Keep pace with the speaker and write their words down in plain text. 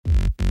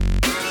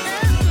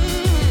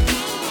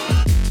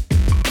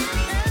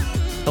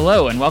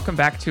Hello, and welcome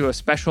back to a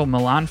special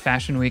Milan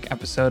Fashion Week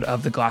episode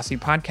of the Glossy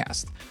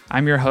podcast.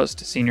 I'm your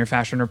host, senior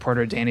fashion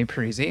reporter Danny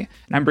Parisi,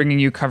 and I'm bringing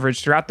you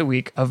coverage throughout the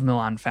week of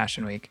Milan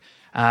Fashion Week.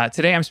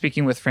 Today, I'm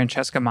speaking with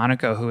Francesca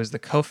Monaco, who is the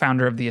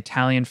co-founder of the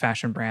Italian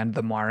fashion brand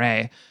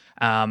Themoiré.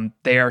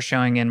 They are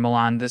showing in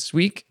Milan this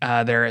week.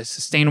 They're a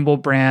sustainable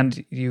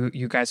brand.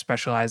 You guys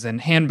specialize in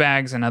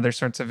handbags and other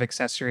sorts of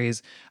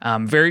accessories.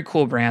 Very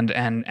cool brand,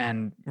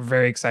 and we're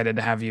very excited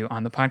to have you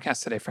on the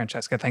podcast today,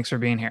 Francesca. Thanks for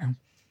being here.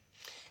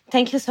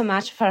 Thank you so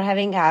much for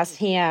having us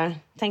here.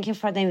 Thank you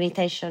for the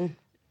invitation.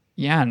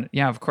 Yeah,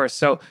 of course.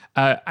 So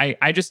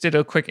I just did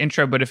a quick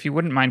intro, but if you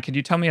wouldn't mind, could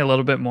you tell me a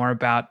little bit more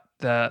about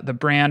the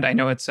brand? I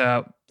know it's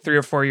 3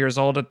 or 4 years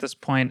old at this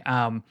point.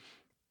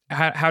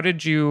 How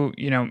did you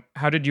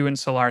and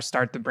Salar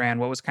start the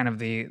brand? What was kind of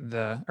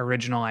the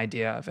original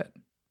idea of it?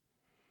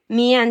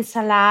 Me and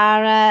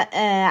Salar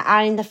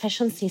are in the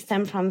fashion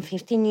system from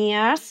 15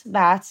 years,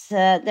 but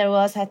there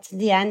was at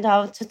the end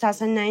of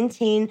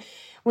 2019,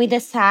 we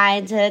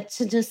decided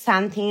to do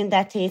something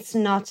that is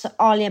not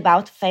only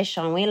about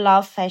fashion. We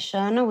love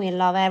fashion, we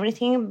love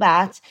everything,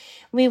 but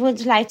we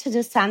would like to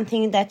do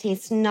something that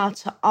is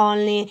not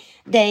only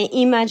the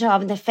image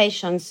of the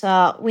fashion.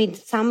 So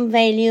with some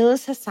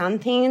values,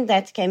 something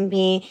that can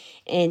be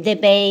the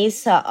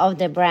base of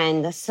the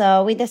brand.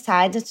 So we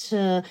decided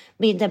to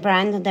be the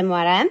brand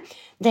Themoirè.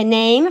 The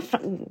name,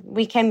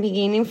 we can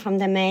begin from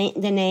the name.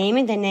 The name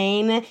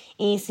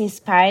is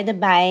inspired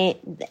by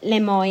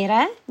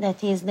Themoirè,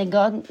 that is the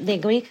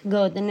Greek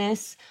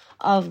goddess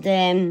of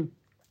the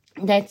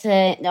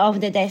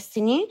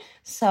destiny.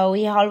 So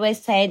we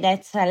always say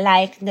that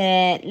like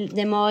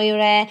the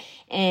Moire,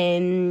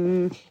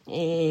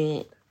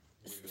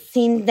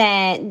 seeing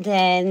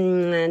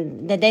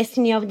the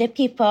destiny of the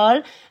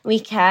people,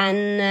 we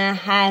can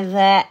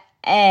have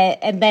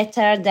a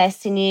better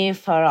destiny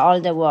for all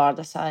the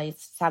world. So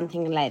it's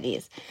something like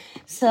this.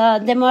 So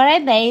the Moire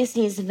base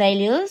is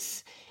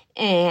values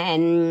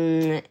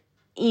and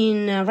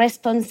in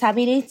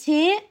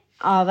responsibility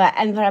of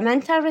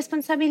environmental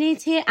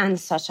responsibility and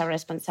social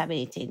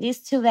responsibility. These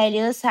two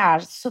values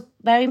are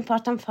very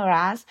important for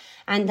us,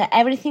 and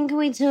everything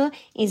we do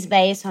is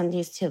based on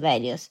these two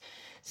values.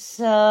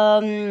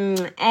 So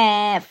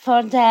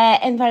for the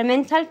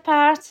environmental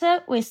part,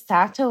 we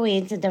start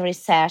with the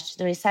research.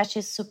 The research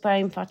is super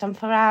important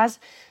for us.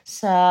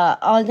 So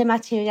all the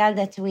material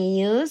that we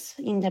use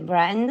in the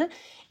brand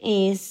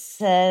is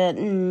a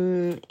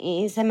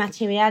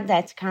material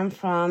that comes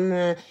from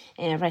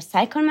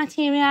recycled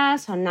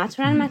materials or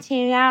natural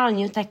material or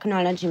new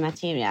technology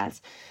materials.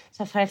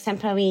 So, for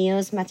example, we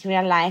use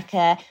material like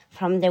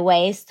from the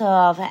waste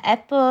of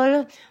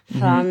apple,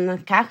 from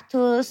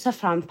cactus,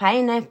 from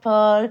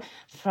pineapple,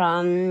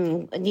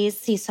 from this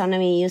season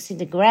we use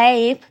the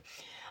grape.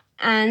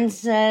 And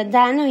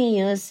then we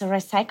use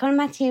recycled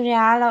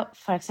material.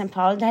 For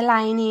example, the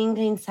lining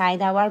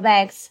inside our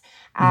bags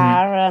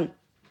are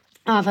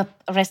of a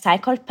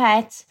recycled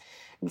PET.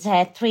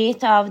 The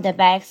thread of the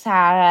bags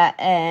are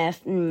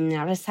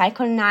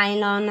recycled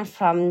nylon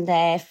from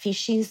the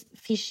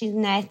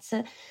fishing nets.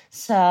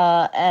 So,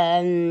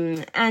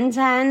 and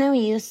then we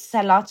use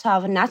a lot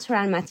of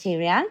natural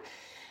material.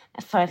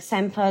 For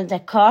example, the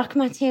cork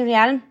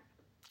material.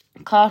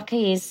 Cork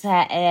is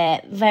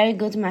a very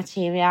good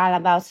material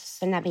about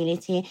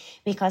sustainability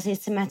because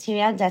it's a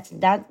material that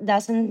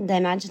doesn't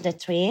damage the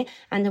tree.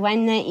 And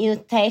when you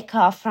take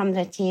off from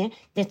the tree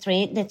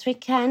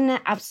can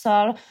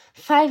absorb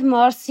 5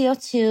 more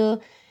CO2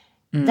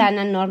 than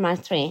a normal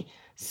tree.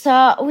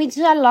 So we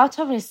do a lot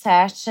of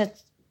research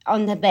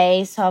on the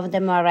base of the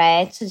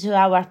Themoirè to do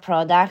our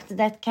product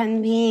that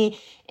can be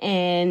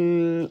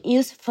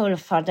useful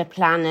for the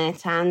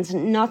planet and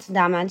not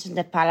damage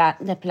the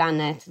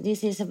planet.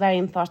 This is very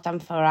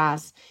important for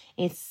us.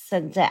 It's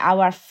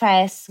our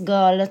first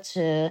goal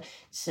that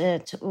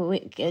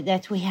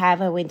we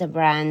have with the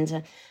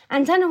brand.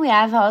 And then we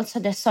have also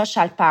the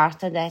social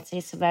part that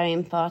is very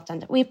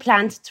important. We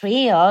plant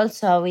trees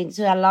also. We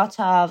do a lot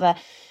of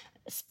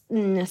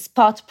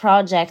spot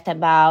project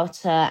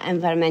about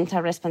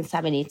environmental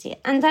responsibility.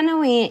 And then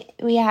we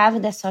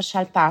have the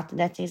social part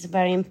that is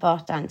very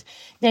important.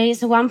 There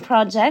is one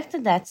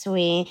project that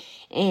we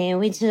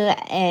do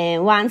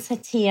once a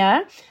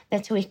year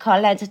that we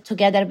call it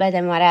Together by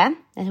Themoirè,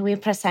 that we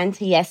present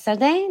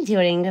yesterday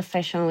during the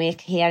Fashion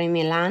Week here in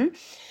Milan.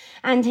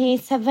 And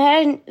it's a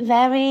very,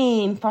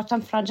 very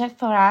important project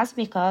for us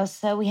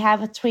because we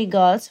have 3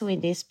 goals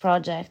with this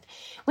project.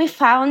 We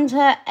found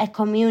a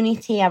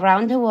community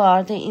around the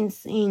world in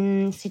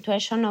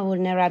situation of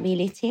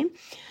vulnerability,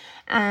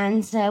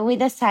 and we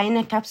designed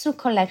a capsule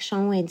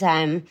collection with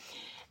them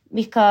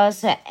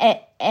because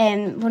a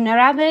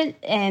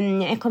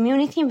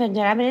community in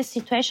vulnerable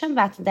situation,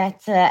 but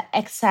that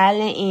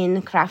excel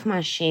in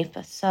craftsmanship.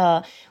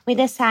 So we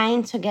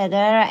designed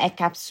together a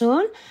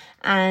capsule.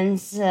 And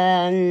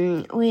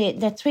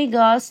the 3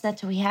 goals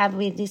that we have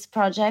with this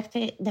project,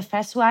 the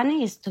first one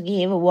is to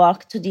give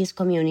work to this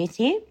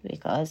community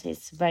because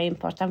it's very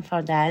important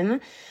for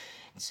them.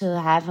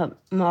 to have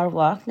more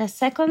work. The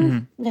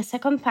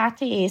second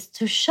part is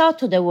to show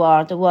to the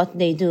world what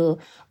they do,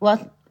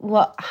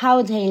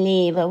 how they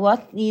live,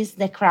 what is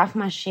the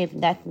craftsmanship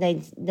that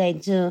they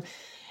do.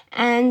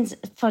 And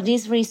for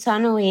this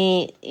reason,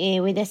 we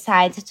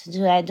decided to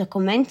do a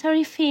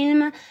documentary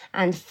film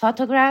and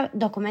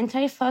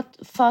documentary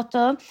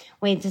photo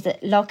with the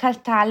local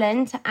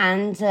talent,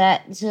 and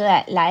do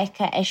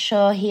a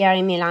show here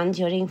in Milan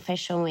during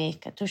Fashion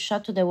Week to show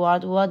to the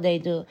world what they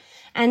do.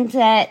 And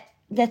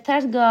the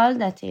third goal,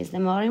 that is the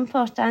more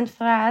important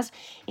for us,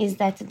 is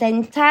that the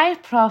entire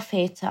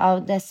profit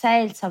of the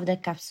sales of the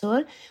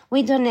capsule,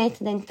 we donate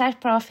the entire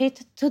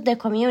profit to the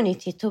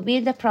community, to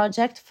build a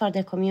project for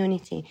the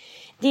community.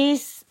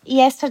 This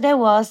yesterday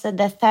was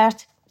the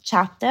third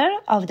chapter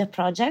of the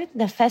project.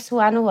 The first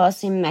one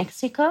was in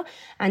Mexico,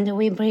 and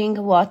we bring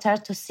water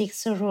to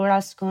 6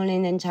 rural schools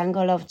in the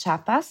jungle of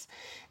Chiapas.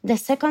 The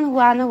second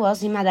one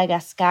was in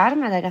Madagascar.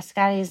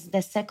 Madagascar is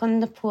the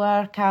second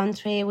poor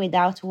country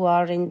without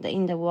war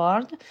in the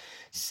world.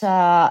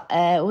 So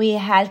we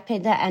helped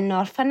an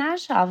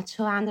orphanage of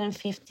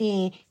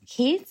 250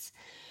 kids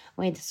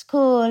with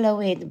school,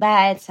 with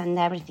beds and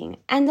everything.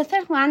 And the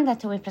third one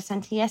that we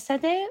presented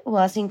yesterday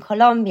was in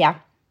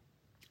Colombia.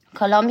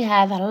 Colombia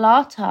have a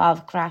lot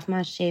of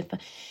craftsmanship,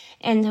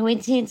 and we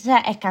did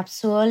a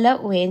capsule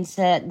with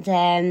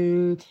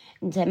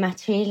the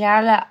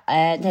material.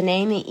 The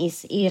name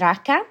is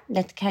Iraca,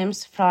 that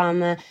comes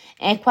from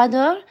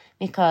Ecuador,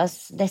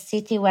 because the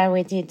city where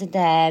we did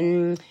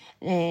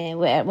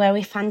where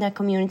we found the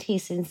community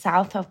is in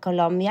south of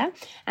Colombia.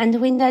 And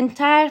with the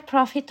entire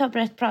profit of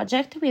the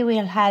project, we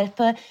will help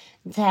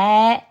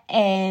the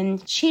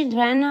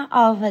children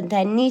of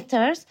the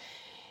knitters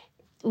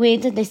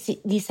with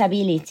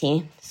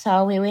disability.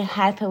 So we will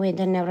help with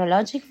the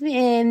neurologic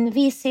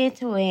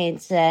visit,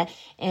 with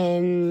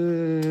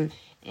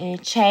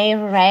chair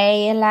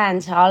rail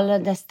and all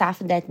the stuff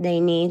that they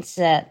need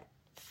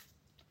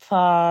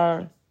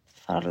for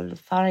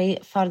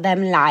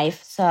them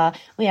life. So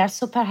we are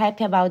super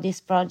happy about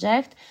this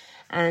project,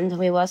 and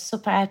we was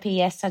super happy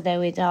yesterday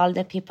with all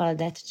the people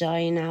that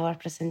joined our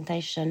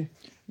presentation.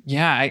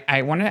 Yeah,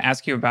 I wanted to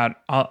ask you about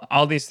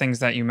all these things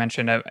that you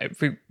mentioned. If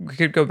we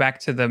could go back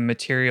to the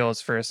materials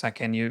for a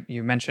second.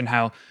 You mentioned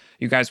how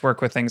you guys work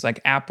with things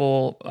like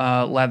apple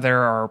leather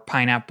or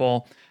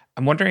pineapple.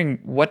 I'm wondering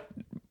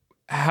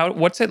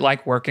what's it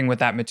like working with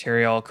that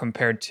material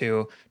compared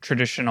to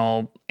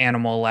traditional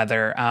animal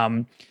leather?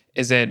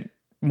 Is it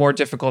more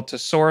difficult to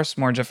source,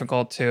 more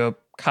difficult to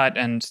cut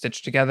and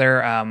stitch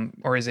together,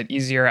 or is it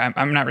easier?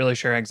 I'm not really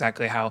sure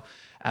exactly how.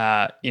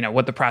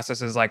 What the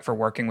process is like for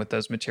working with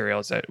those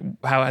materials.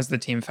 How has the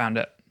team found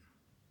it?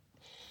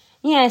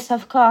 Yes,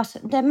 of course.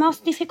 The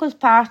most difficult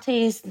part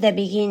is the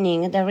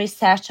beginning, the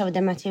research of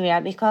the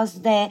material,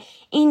 because the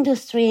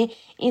industry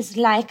is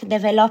like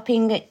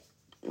developing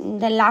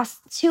the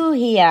last 2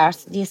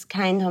 years this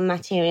kind of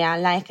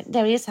material. Like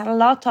there is a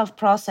lot of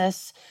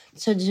process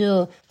to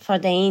do for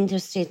the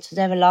industry to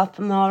develop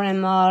more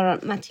and more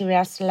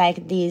materials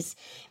like this,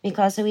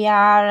 because we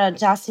are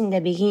just in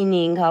the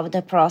beginning of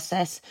the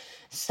process.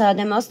 So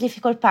the most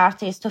difficult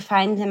part is to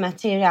find the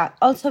material.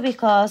 Also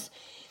because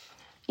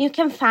you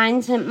can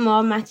find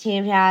more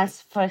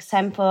materials, for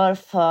example,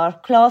 for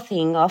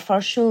clothing or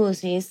for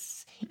shoes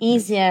is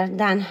easier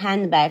than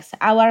handbags.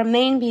 Our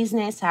main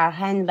business are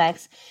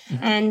handbags.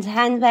 Mm-hmm. And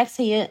handbags,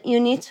 you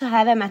need to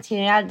have a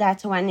material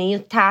that when you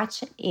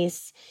touch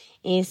is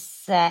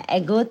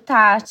a good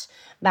touch,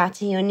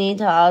 but you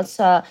need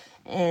also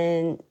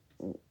the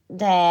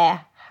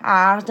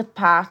hard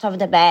part of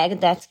the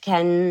bag that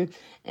can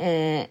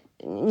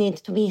need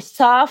to be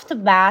soft,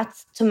 but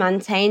to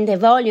maintain the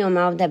volume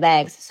of the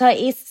bags. So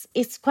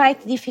it's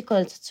quite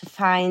difficult to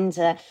find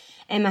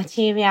a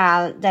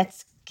material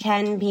that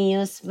can be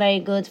used very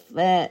good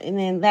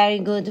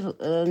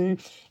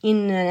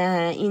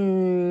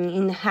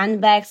in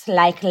handbags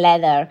like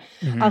leather.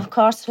 Mm-hmm. Of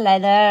course,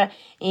 leather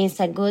is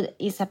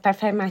a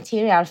perfect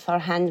material for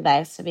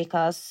handbags,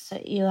 because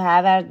you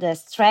have the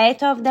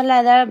strength of the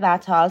leather,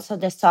 but also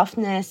the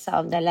softness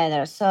of the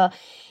leather. So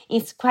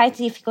it's quite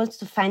difficult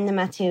to find the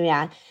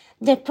material.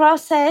 The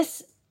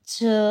process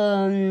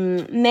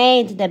to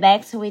make the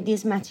bags with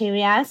these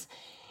materials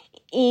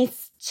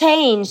is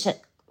changed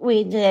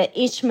with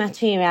each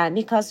material,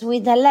 because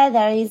with the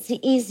leather it's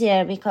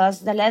easier,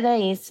 because the leather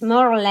is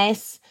more or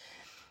less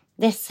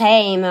the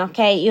same.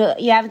 Okay,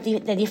 you have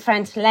the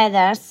different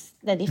leathers,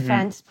 the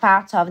different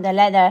parts of the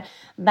leather,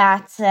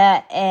 but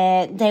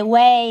the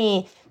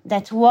way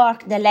that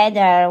work the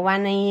leather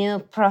when you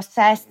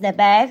process the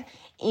bag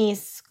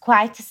is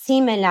quite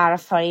similar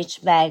for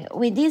each bag.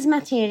 With this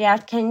material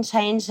can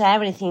change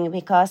everything,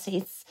 because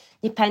it's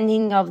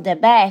depending of the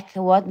bag,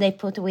 what they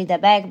put with the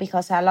bag,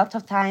 because a lot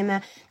of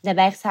time the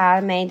bags are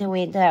made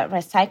with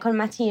recycled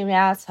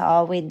materials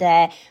or with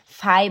the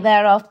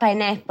fiber of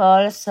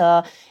pineapple.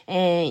 So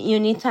you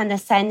need to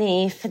understand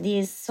if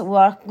this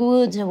work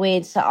good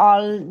with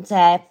all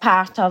the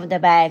part of the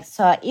bag.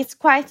 So it's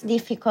quite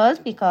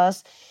difficult,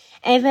 because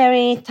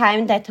every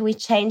time that we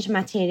change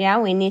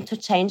material, we need to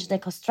change the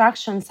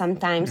construction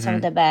sometimes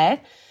of the bag.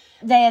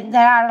 There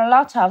are a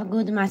lot of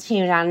good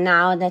material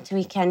now that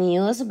we can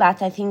use,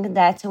 but I think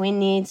that we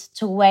need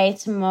to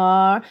wait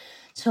more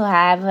to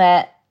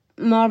have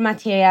more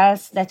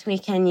materials that we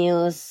can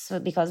use,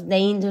 because the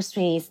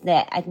industry is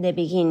at the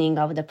beginning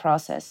of the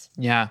process.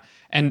 Yeah.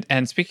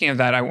 And speaking of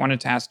that, I wanted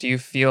to ask, do you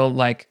feel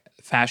like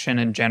fashion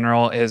in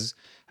general is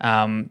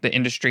the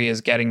industry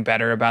is getting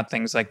better about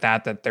things like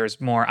that there's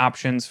more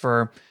options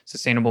for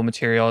sustainable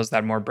materials,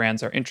 that more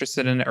brands are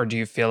interested in it, or do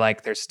you feel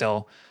like there's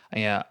still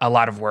a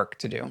lot of work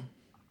to do?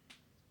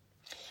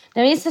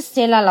 There is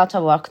still a lot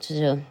of work to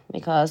do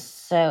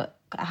because,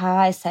 how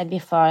I said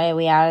before,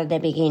 we are at the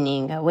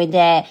beginning with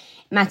the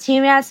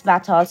materials,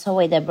 but also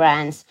with the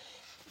brands.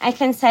 I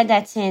can say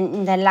that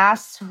in the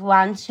last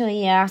 1-2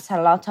 years, a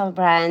lot of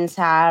brands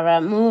are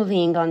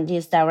moving on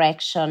this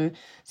direction.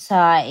 So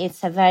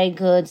it's a very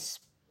good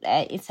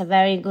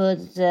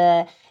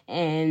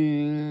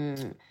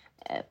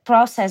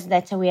process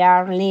that we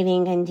are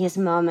living in this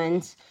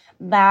moment.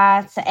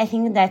 But I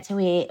think that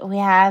we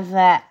have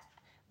a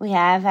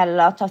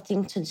lot of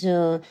things to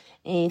do.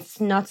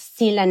 It's not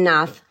still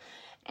enough.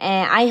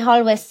 I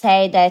always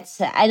say that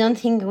I don't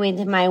think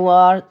with my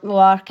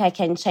work I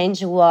can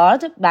change the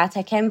world, but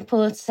I can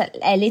put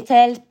a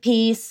little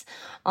piece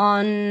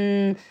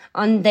on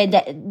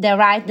the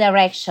right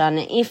direction.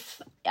 If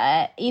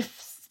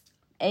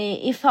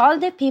all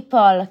the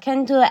people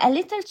can do a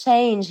little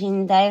change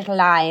in their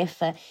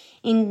life,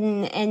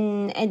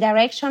 in a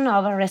direction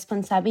of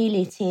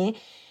responsibility,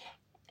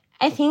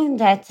 I think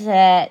that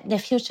the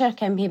future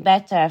can be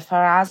better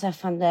for us and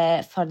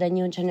for the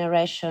new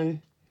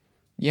generation.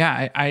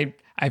 Yeah, I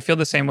feel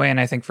the same way, and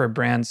I think for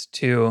brands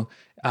too.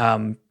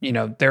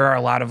 There are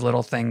a lot of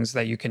little things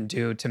that you can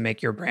do to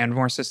make your brand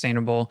more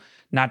sustainable.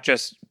 Not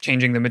just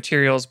changing the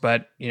materials,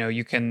 but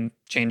you can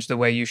change the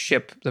way you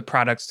ship the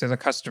products to the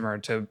customer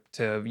to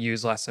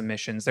use less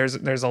emissions.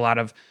 There's a lot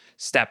of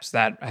steps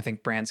that I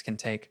think brands can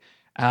take.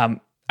 I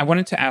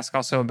wanted to ask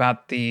also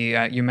about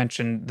you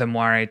mentioned the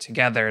Themoirè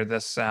Together,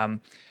 this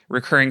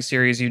recurring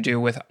series you do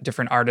with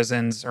different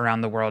artisans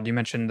around the world. You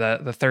mentioned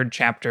the third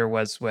chapter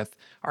was with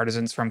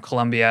artisans from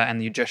Colombia,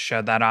 and you just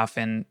showed that off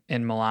in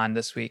Milan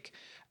this week.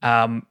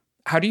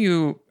 How do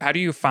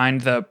you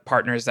find the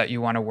partners that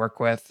you want to work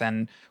with,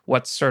 and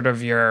what's sort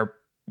of your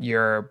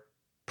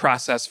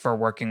process for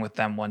working with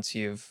them once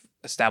you've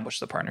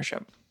established the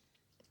partnership?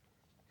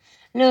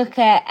 Look,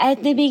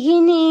 at the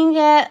beginning,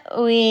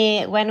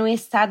 when we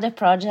start the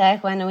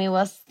project, when we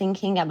was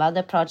thinking about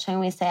the project,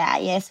 we say,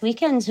 yes, we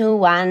can do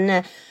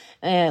one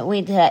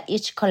with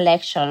each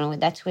collection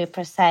that we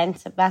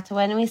present. But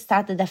when we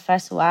started the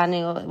first one,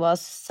 it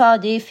was so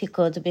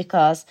difficult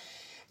because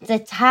the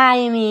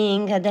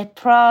timing, the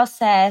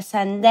process,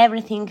 and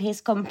everything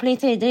is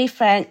completely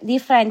different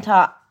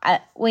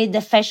with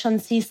the fashion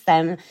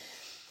system.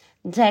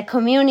 The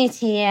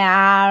community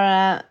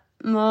are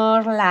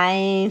more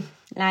like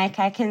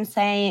I can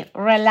say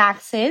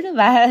relaxed,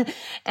 but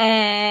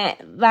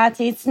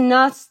it's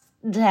not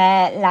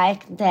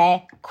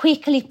the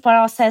quickly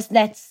process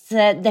that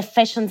the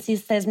fashion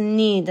systems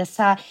need.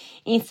 So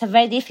it's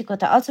very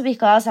difficult. Also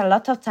because a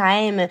lot of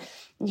time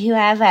you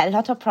have a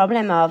lot of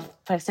problem of,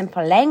 for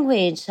example,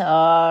 language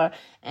or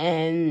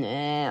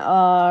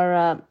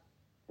the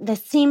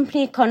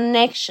simply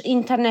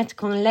internet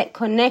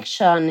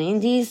connection in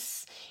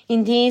this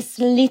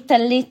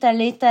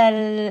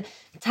little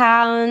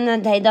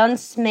town. They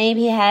don't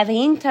maybe have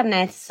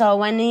internet, so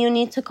when you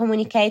need to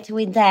communicate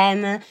with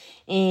them,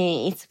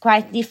 it's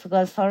quite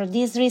difficult. For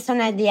this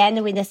reason, at the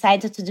end, we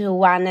decided to do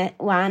one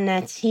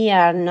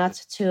tier,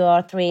 not 2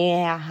 or 3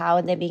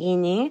 at the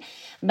beginning.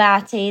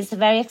 But it's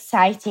very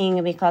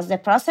exciting because the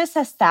process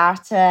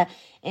starts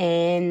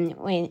in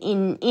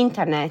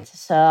internet.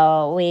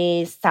 So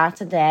we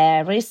started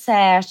the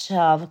research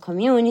of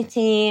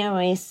community,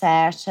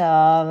 research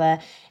of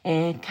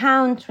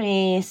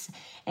countries,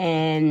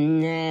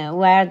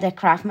 where the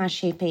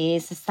craftsmanship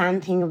is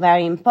something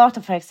very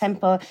important. For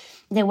example,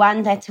 the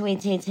one that we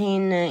did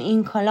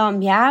in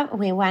Colombia,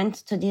 we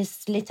went to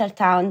this little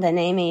town, the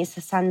name is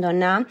San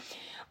Doná,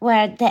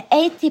 where the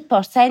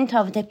 80%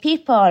 of the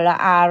people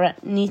are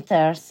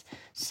knitters.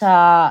 So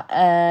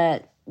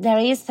there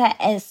is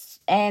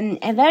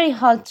a very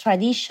old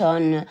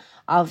tradition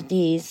of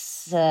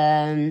this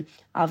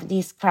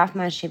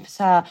craftsmanship.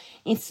 So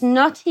it's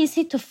not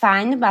easy to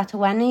find, but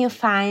when you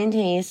find,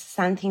 it's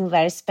something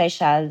very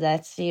special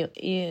that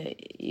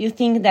you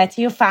think that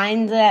you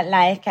find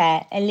like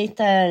a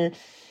little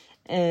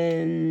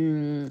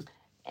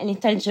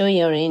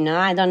jewelry,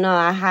 I don't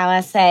know how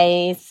I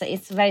say.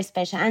 It's very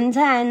special. And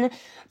then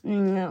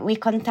we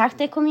contact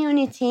the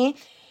community.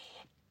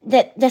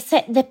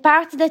 The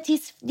part that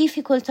is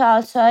difficult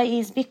also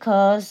is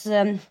because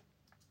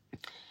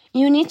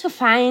you need to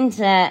find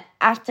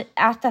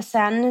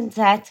artisans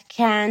that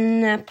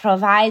can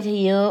provide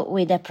you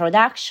with a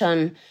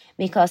production,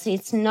 because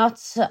it's not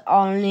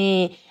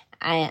only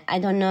a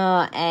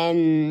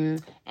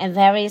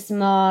very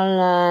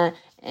small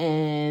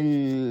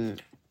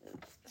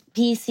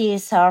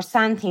pieces or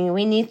something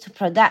we need to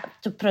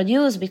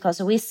produce,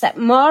 because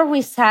more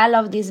we sell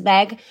of this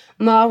bag,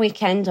 more we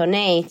can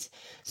donate.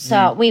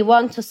 So we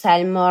want to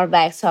sell more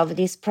bags of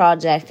this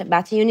project,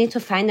 but you need to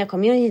find a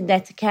community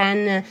that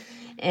can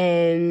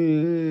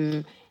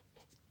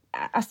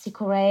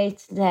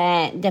assecurate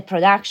the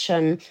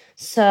production.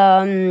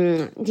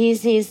 So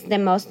this is the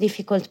most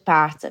difficult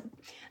part.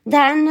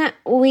 Then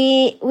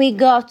we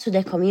go to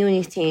the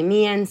community.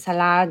 Me and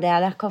Salar, the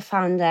other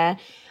co-founder,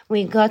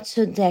 we go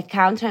to the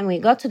country and we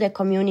go to the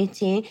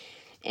community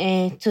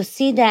to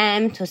see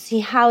them, to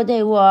see how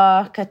they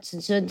work, to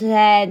do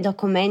the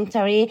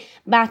documentary,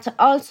 but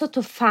also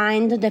to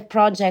find the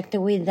project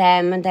with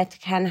them that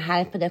can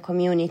help the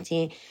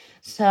community.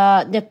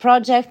 So the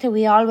project,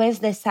 we always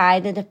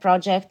decide the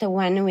project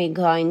when we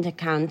go in the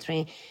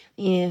country.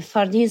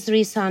 For this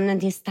reason,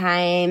 this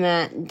time,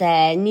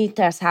 the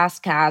knitters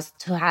asked us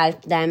to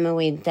help them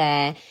with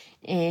the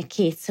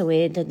kids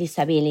with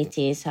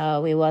disabilities.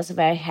 So we was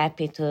very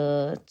happy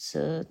to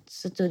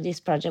do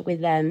this project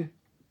with them.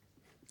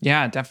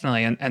 Yeah,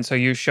 definitely. And so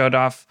you showed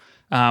off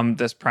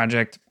this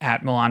project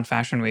at Milan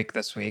Fashion Week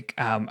this week.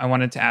 I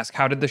wanted to ask,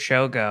 how did the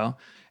show go?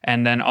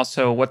 And then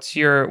also, what's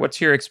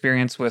your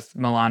experience with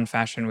Milan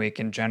Fashion Week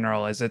in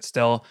general? Is it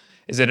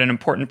an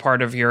important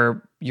part of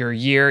your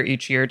year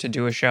each year to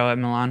do a show at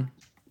Milan?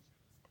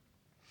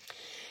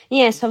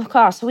 Yes, of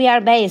course. We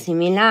are based in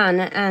Milan,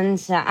 and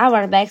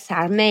our bags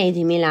are made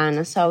in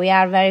Milan. So we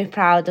are very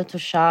proud to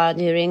show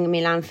during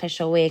Milan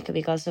Fashion Week,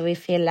 because we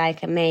feel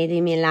like made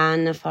in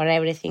Milan for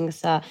everything.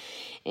 So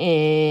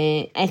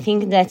I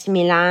think that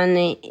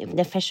Milan,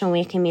 the Fashion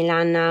Week in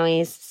Milan now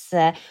is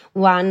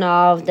one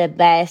of the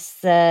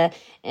best that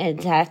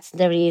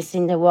there is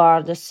in the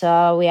world.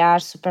 So we are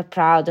super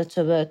proud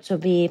to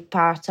be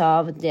part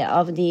of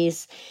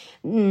this.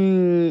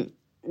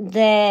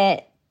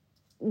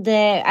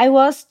 I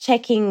was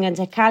checking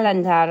the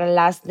calendar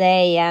last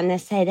day, and I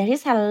said there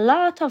is a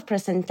lot of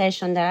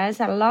presentation, there is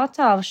a lot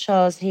of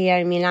shows here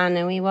in Milan,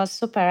 and we was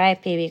super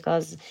happy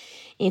because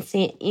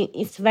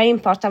it's very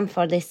important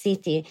for the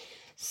city.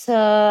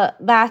 So,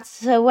 but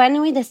when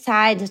we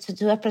decide to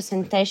do a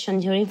presentation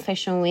during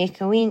Fashion Week,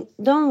 we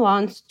don't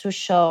want to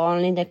show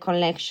only the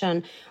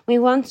collection. We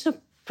want to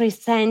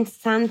present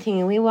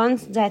something. We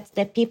want that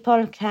the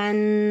people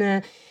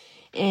can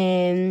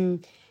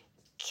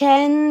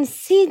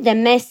see the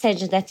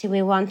message that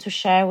we want to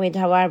share with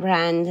our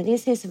brand.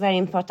 This is very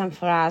important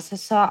for us.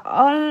 So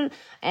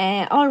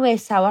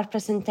always our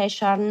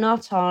presentation are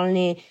not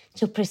only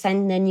to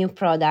present the new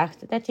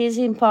product. That is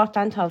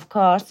important, of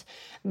course,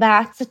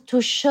 but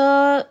to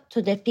show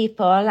to the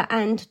people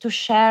and to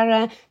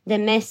share the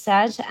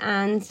message,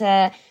 and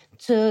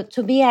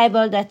to be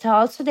able that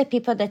also the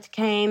people that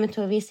came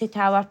to visit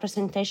our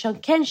presentation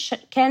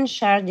can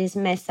share this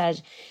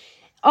message.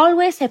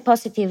 Always a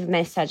positive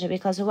message,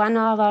 because one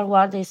of our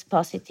words is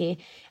positive.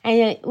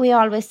 And we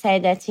always say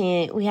that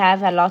we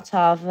have a lot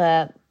of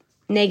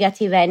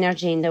negative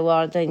energy in the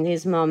world in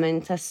this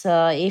moment.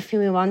 So if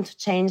we want to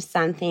change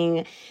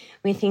something,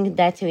 we think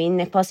that in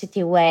a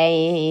positive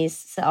way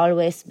is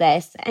always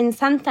best. And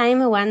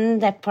sometimes when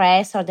the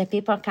press or the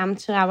people come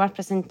to our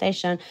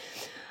presentation,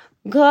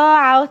 go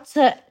out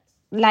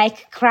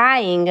like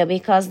crying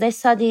because they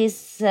saw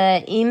this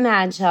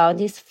image or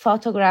this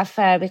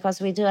photographer,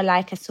 because we do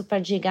like a super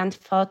gigant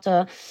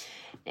photo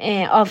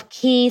of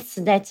kids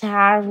that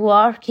are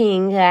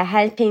working,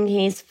 helping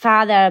his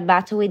father,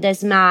 but with a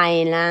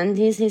smile. And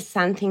this is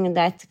something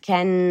that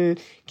can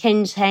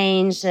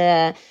change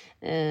the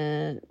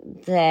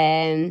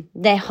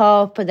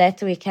hope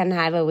that we can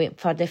have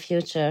for the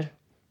future.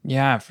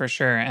 Yeah, for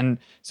sure. And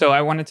so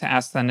I wanted to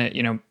ask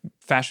then,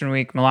 Fashion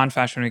Week, Milan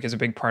Fashion Week is a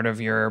big part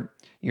of your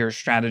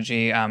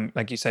strategy.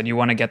 Like you said, you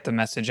want to get the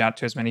message out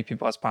to as many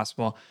people as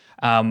possible.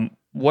 How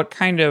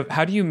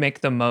do you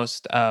make the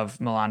most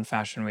of Milan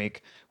Fashion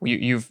Week?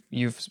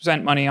 You've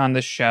spent money on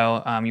this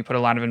show. You put a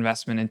lot of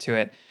investment into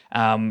it.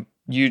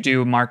 You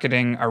do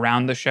marketing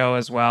around the show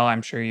as well.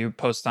 I'm sure you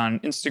post on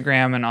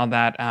Instagram and all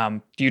that.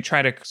 Do you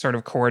try to sort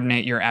of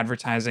coordinate your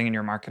advertising and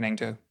your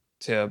marketing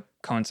to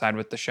coincide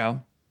with the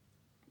show?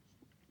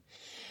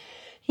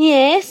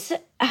 Yes,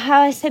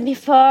 how I said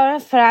before,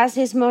 for us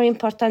it's more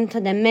important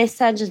the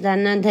message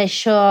than the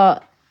show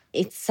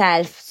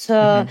itself.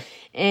 So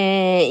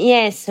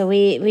yes,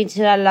 we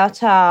do a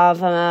lot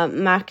of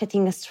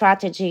marketing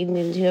strategy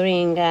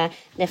during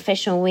the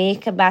Fashion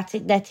Week, but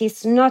that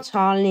is not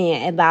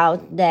only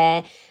about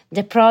the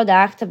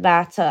product,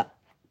 but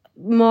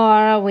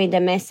more with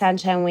the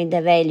message and with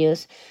the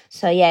values.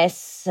 So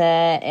yes,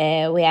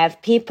 we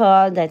have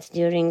people that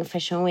during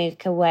Fashion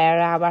Week wear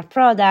our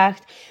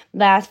product,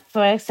 but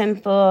for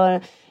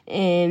example,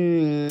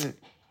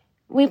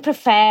 we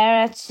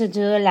prefer to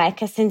do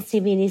like a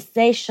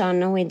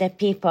sensibilization with the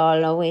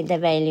people, with the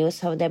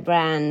values of the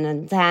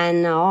brand,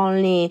 than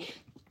only,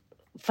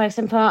 for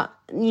example,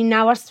 in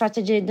our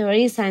strategy, there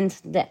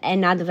isn't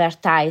an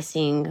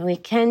advertising. We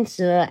can't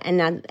do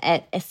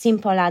a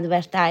simple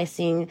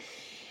advertising.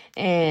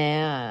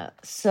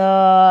 So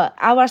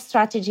our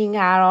strategies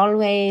are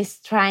always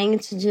trying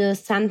to do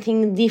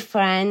something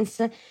different,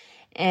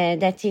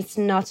 that it's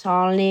not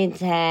only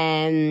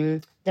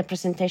the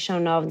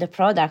presentation of the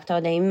product or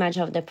the image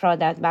of the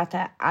product, but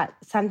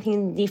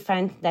something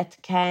different that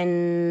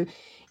can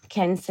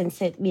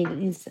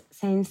sensibilize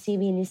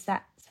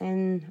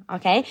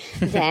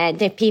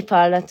the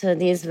people to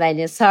these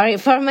values. Sorry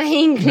for my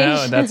English.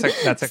 No, that's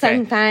okay.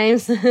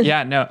 Sometimes.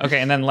 Yeah, no, okay.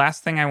 And then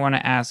last thing I want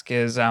to ask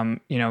is,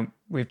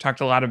 we've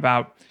talked a lot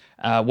about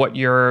what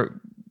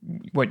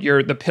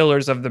the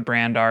pillars of the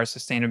brand are,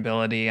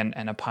 sustainability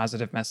and a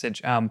positive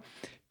message.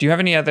 Do you have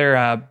any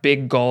other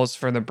big goals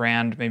for the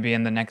brand, maybe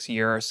in the next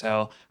year or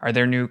so? Are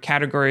there new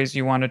categories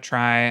you want to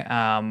try,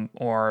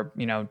 or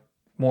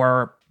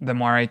more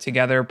Themoiré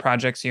together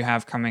projects you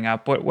have coming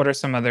up? What are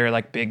some other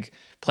big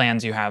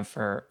plans you have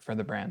for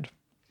the brand?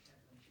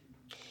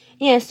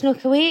 Yes,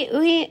 look,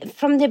 we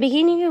from the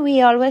beginning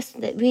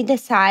we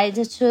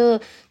decided to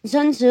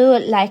don't do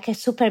a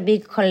super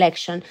big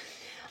collection.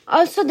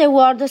 Also, the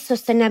word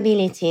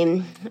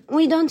sustainability,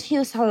 we don't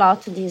use a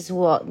lot this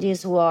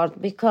word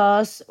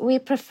because we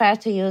prefer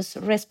to use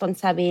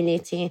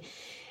responsibility,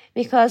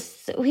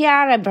 because we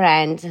are a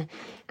brand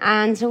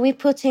and we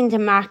put in the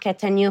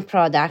market a new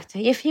product.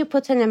 If you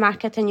put in the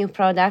market a new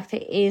product,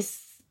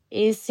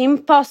 it's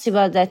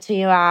impossible that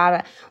you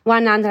are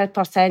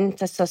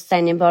 100%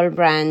 sustainable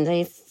brand.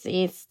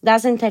 It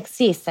doesn't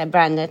exist a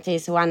brand that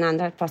is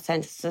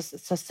 100%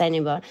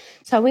 sustainable.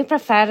 So we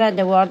prefer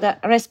the word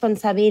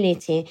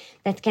responsibility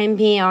that can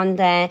be on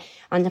the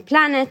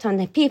planet, on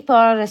the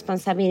people,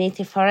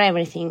 responsibility for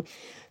everything.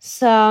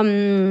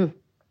 So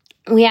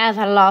we have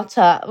a lot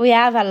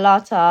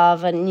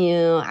of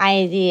new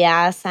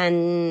ideas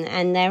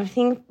and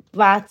everything,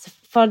 but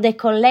for the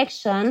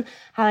collection,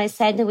 how I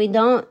said, we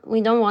don't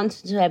want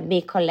to do a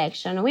big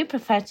collection. We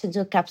prefer to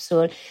do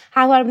capsule.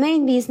 Our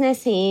main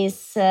business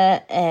is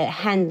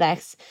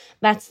handbags,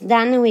 but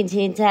then we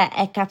did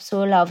a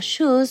capsule of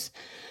shoes,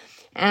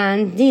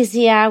 and this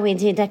year we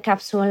did a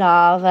capsule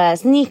of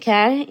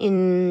sneaker,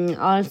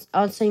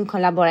 also in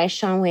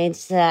collaboration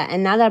with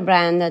another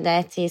brand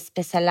that is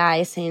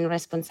specialized in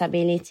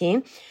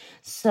responsibility.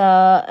 So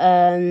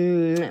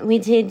we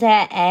did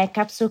a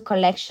capsule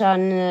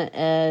collection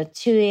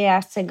 2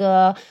 years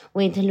ago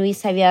with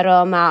Luisa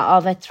Viaroma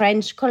of a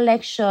trench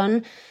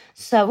collection.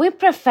 So we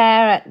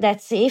prefer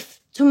that if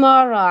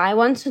tomorrow I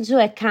want to do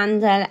a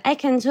candle, I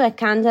can do a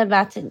candle,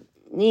 but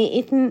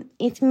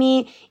it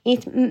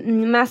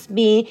must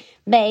be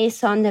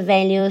based on the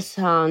values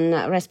on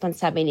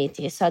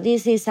responsibility. So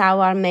this is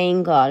our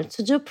main goal,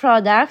 to do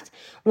product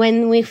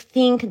when we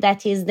think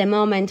that is the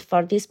moment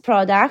for this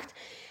product,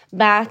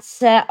 but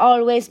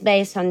always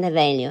based on the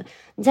value.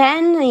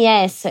 Then,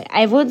 yes,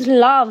 I would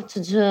love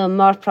to do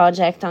more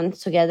projects on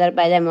Together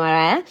by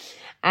Themoirè.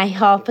 I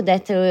hope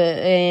that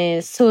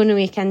soon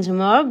we can do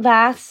more,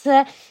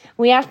 but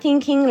we are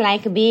thinking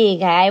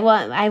big. I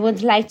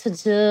would like to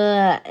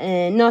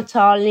do not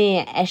only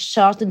a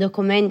short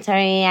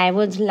documentary. I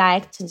would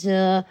like to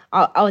do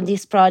all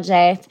this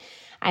project.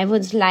 I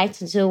would like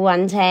to do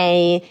one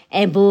day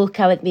a book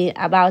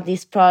about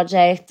this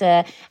project.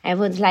 I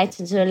would like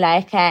to do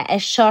a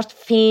short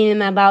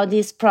film about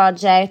this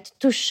project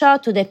to show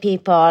to the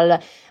people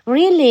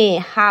really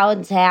how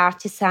the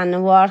artisans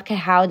work,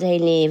 how they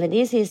live.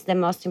 This is the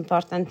most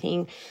important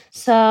thing.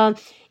 So,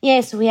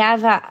 yes, we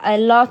have a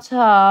lot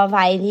of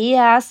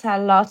ideas, a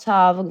lot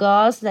of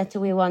goals that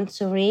we want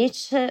to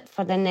reach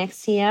for the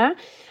next year,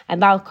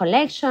 about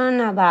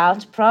collection,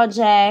 about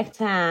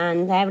project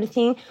and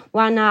everything.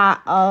 One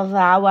of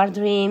our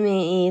dream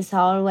is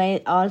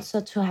always also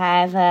to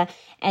have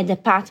a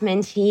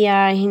department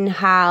here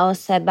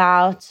in-house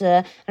about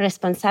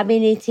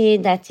responsibility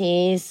that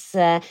is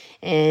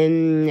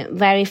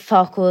very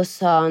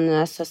focused on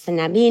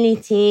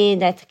sustainability,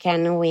 that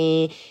can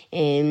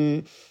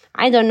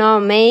I don't know,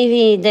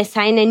 maybe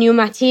design a new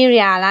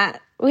material.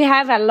 We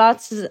have a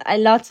lot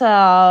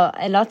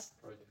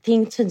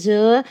thing to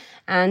do,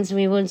 and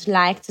we would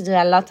like to do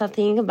a lot of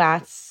things,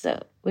 but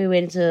we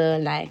will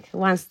do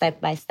one step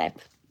by step.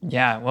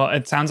 Yeah, well,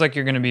 it sounds like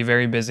you're going to be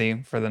very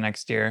busy for the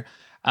next year.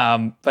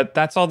 But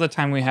that's all the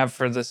time we have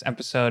for this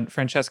episode.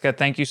 Francesca,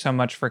 thank you so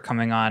much for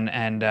coming on,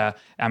 and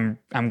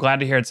I'm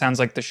glad to hear it sounds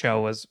like the show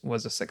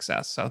was a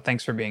success. So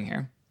thanks for being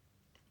here.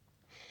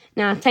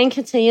 No, thank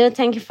you to you.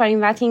 Thank you for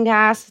inviting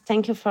us.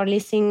 Thank you for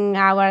listening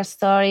our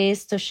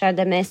stories, to share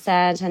the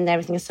message and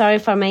everything. Sorry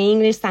for my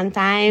English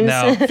sometimes.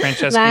 No,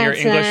 Francesca, but, your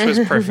English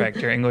was perfect.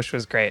 Your English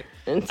was great.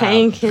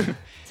 Thank you.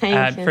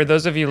 Thank you. For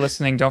those of you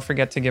listening, don't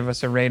forget to give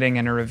us a rating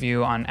and a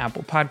review on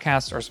Apple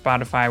Podcasts or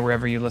Spotify,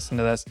 wherever you listen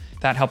to this.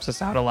 That helps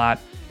us out a lot.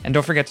 And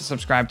don't forget to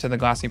subscribe to the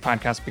Glossy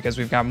podcast, because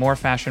we've got more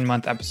Fashion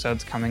Month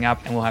episodes coming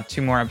up, and we'll have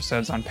 2 more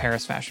episodes on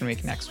Paris Fashion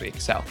Week next week.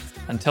 So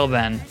until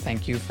then,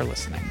 thank you for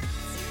listening.